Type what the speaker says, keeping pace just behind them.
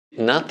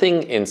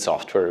nothing in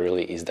software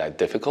really is that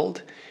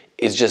difficult.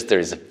 It's just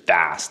there's a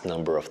vast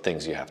number of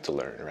things you have to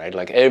learn, right?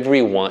 Like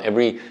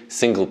every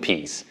single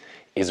piece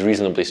is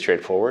reasonably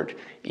straightforward.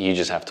 You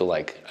just have to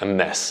like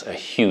amass a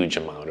huge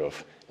amount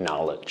of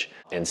knowledge.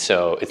 And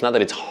so it's not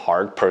that it's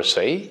hard per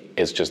se,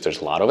 it's just there's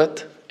a lot of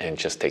it and it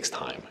just takes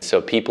time.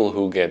 So people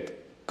who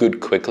get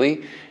good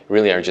quickly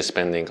really are just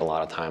spending a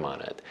lot of time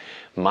on it.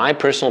 My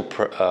personal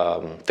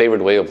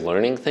favorite way of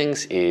learning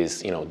things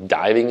is,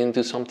 diving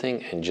into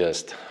something and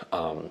just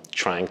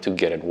trying to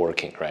get it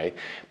working, right?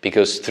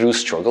 Because through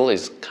struggle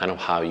is kind of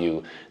how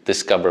you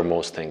discover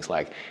most things,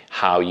 like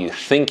how you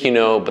think you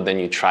know, but then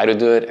you try to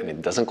do it and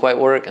it doesn't quite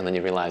work, and then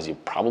you realize you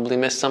probably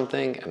missed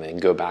something, and then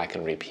go back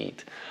and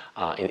repeat.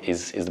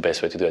 Is the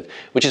best way to do it.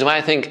 Which is why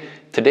I think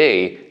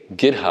today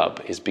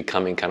GitHub is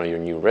becoming kind of your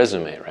new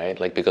resume, right?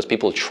 Like, because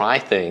people try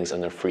things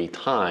in their free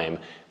time,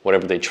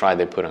 whatever they try,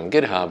 they put on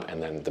GitHub,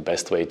 and then the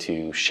best way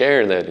to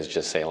share that is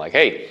just say like,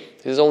 hey,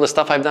 this is all the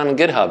stuff I've done on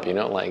GitHub,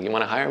 like, you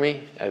want to hire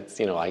me? It's,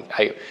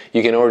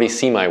 you can already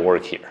see my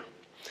work here.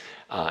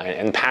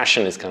 And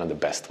passion is kind of the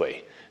best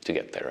way to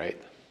get there,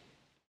 right?